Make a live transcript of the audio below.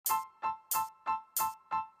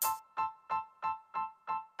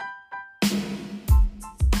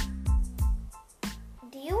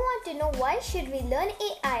know why should we learn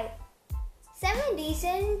AI? 7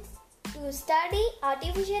 reasons to study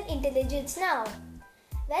artificial intelligence now.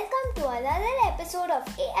 Welcome to another episode of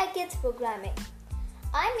AI Kids Programming.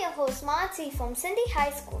 I'm your host Marcy from Sindhi High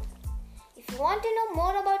School. If you want to know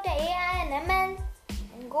more about AI and ML,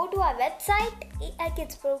 then go to our website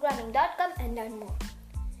aikidsprogramming.com and learn more.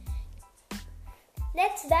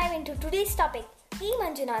 Let's dive into today's topic. Hey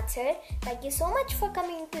Manjunath sir, thank you so much for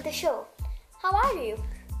coming to the show. How are you?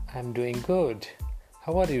 I'm doing good.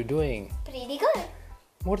 How are you doing? Pretty good.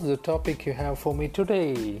 What is the topic you have for me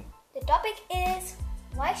today? The topic is,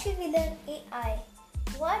 why should we learn AI?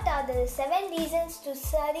 What are the 7 reasons to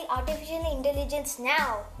study artificial intelligence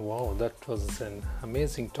now? Wow, that was an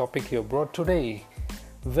amazing topic you brought today.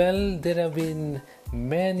 Well, there have been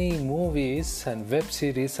many movies and web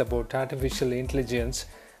series about artificial intelligence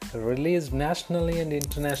released nationally and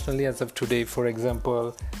internationally as of today. For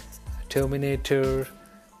example, Terminator,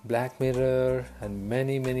 Black Mirror, and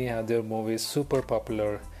many other movies, super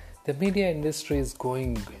popular. The media industry is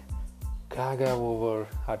going gaga over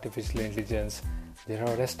artificial intelligence. There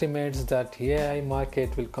are estimates that AI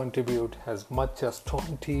market will contribute as much as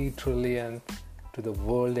 20 trillion to the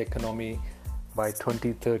world economy by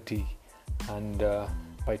 2030, and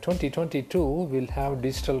by 2022 we'll have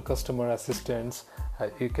digital customer assistants.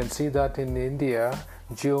 You can see that in India,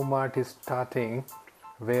 JioMart is starting,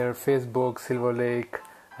 where Facebook, Silver Lake,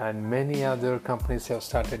 and many other companies have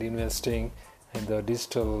started investing in the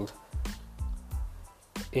digital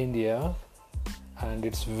India, and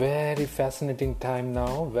it's very fascinating time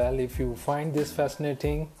now. Well, if you find this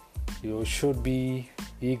fascinating, you should be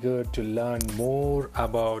eager to learn more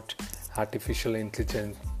about artificial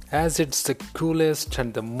intelligence, as it's the coolest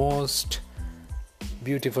and the most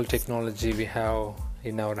beautiful technology we have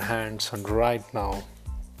in our hands and right now.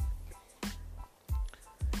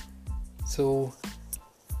 So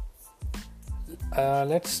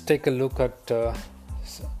let's take a look at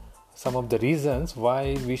some of the reasons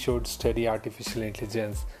why we should study artificial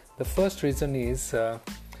intelligence. The first reason is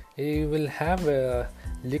you will have a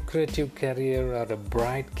lucrative career or a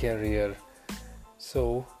bright career.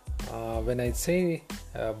 So when I say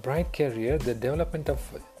bright career, the development of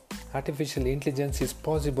artificial intelligence is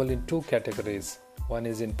possible in 2 categories. One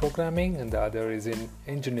is in programming and the other is in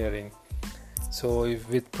engineering. So if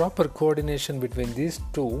with proper coordination between these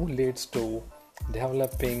two leads to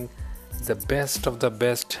developing the best of the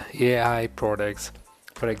best AI products.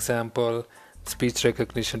 For example, speech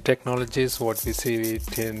recognition technologies, what we see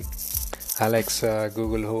it in Alexa,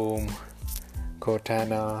 Google Home,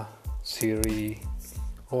 Cortana, Siri,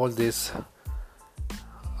 all these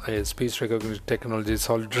speech recognition technologies.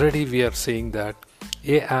 Already we are seeing that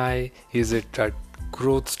AI is at a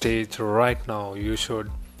growth stage right now. You should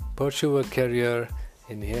pursue a career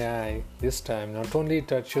in AI this time. Not only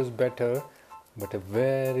it achieves better, but a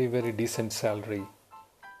very decent salary.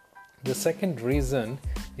 The second reason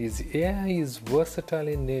is AI is versatile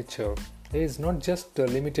in nature. It is not just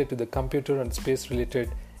limited to the computer and space related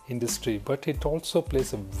industry, but it also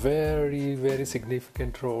plays a very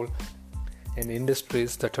significant role in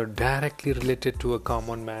industries that are directly related to a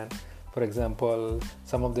common man. For example,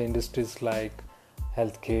 some of the industries like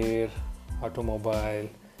healthcare, automobile,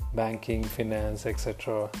 banking, finance,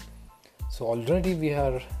 etc. So already we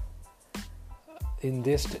are in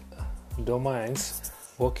these domains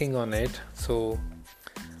working on it. So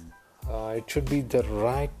it should be the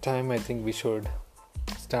right time. I think we should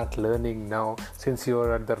start learning now. Since you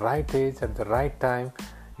are at the right age, at the right time,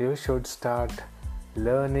 you should start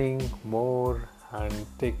learning more and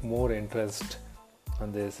take more interest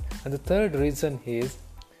on this. And the third reason is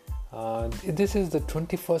this is the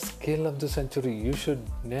 21st skill of the century. You should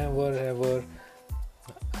never ever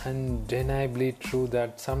undeniably true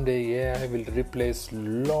that someday AI will replace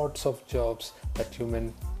lots of jobs that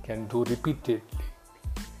human can do repeatedly,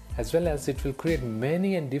 as well as it will create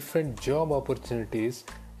many and different job opportunities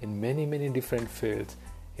in many different fields.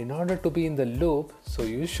 In order to be in the loop, so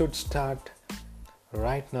you should start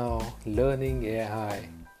right now learning AI.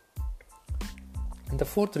 And the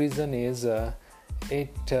fourth reason is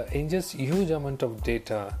it ingests huge amount of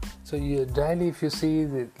data. So daily, if you see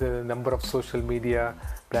the number of social media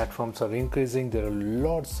platforms are increasing, there are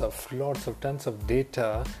lots of tons of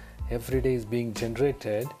data every day is being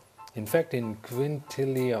generated. In fact, in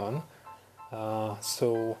quintillion.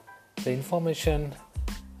 So the information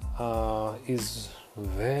is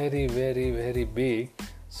very big.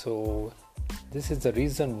 So this is the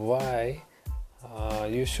reason why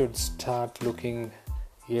you should start looking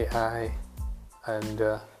AI and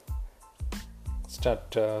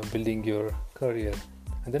start building your career.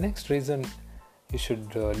 And the next reason you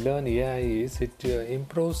should learn AI is it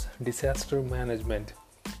improves disaster management.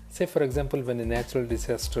 Say, for example, when a natural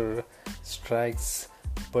disaster strikes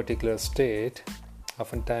a particular state,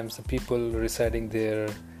 oftentimes the people residing there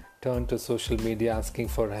turn to social media asking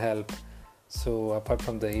for help. So, apart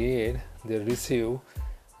from the aid they receive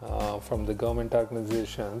from the government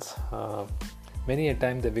organizations, many a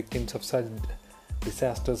time the victims of such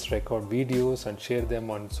disasters record videos and share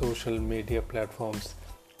them on social media platforms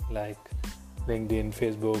like LinkedIn,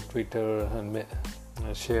 Facebook, Twitter, and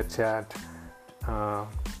ShareChat,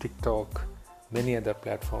 TikTok, many other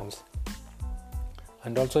platforms.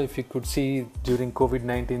 And also, if you could see during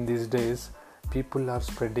COVID-19 these days, people are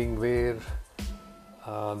spreading where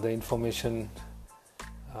the information,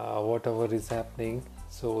 whatever is happening.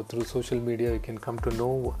 So through social media, you can come to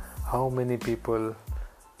know how many people,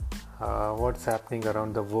 what's happening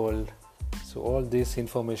around the world. So all this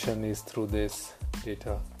information is through this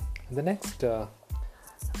data. And the next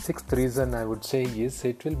sixth reason I would say is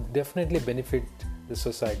it will definitely benefit the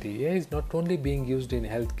society. AI is not only being used in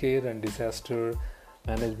healthcare and disaster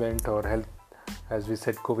management or health, as we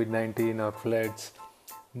said, COVID-19 or floods,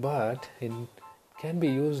 but it can be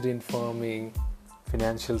used in farming,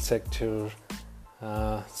 financial sector.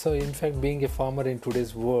 So in fact, being a farmer in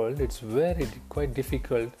today's world, it's very quite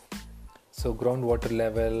difficult. So groundwater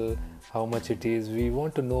level, how much it is, we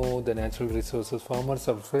want to know the natural resources. Farmers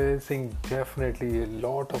are facing definitely a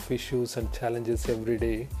lot of issues and challenges every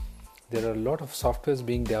day. There are a lot of softwares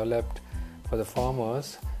being developed for the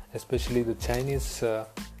farmers, especially the Chinese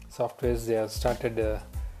softwares. They have started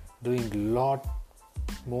doing a lot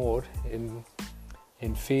more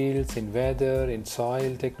in fields, in weather, in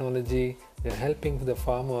soil technology. They're helping the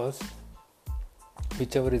farmers,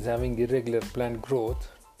 whichever is having irregular plant growth,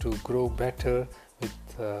 to grow better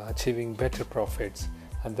with achieving better profits.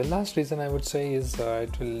 And the last reason I would say is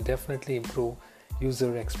it will definitely improve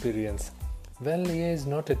user experience. Well, AI is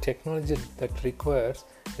not a technology that requires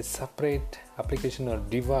a separate application or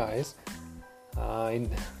device.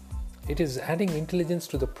 It is adding intelligence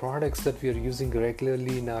to the products that we are using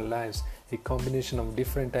regularly in our lives. A combination of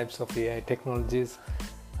different types of AI technologies.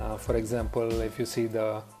 For example, if you see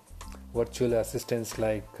the virtual assistants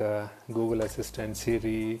like Google Assistant,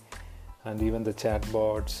 Siri, and even the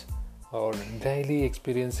chatbots, or daily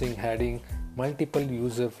experiencing adding multiple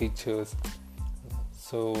user features.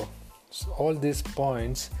 So all these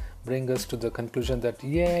points bring us to the conclusion that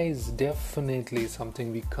AI is definitely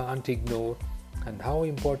something we can't ignore, and how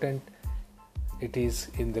important it is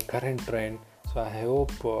in the current trend. So I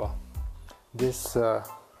hope this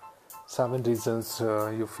 7 reasons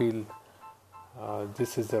you feel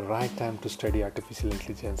this is the right time to study artificial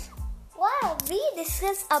intelligence. Wow, we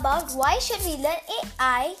discussed about why should we learn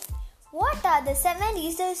AI, what are the 7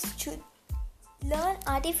 reasons to learn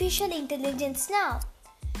artificial intelligence now.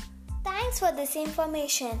 Thanks for this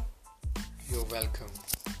information. You're welcome.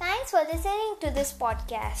 Thanks for listening to this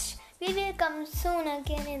podcast. We will come soon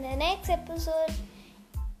again in the next episode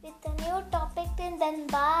with a new topic. Till then,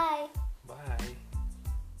 bye.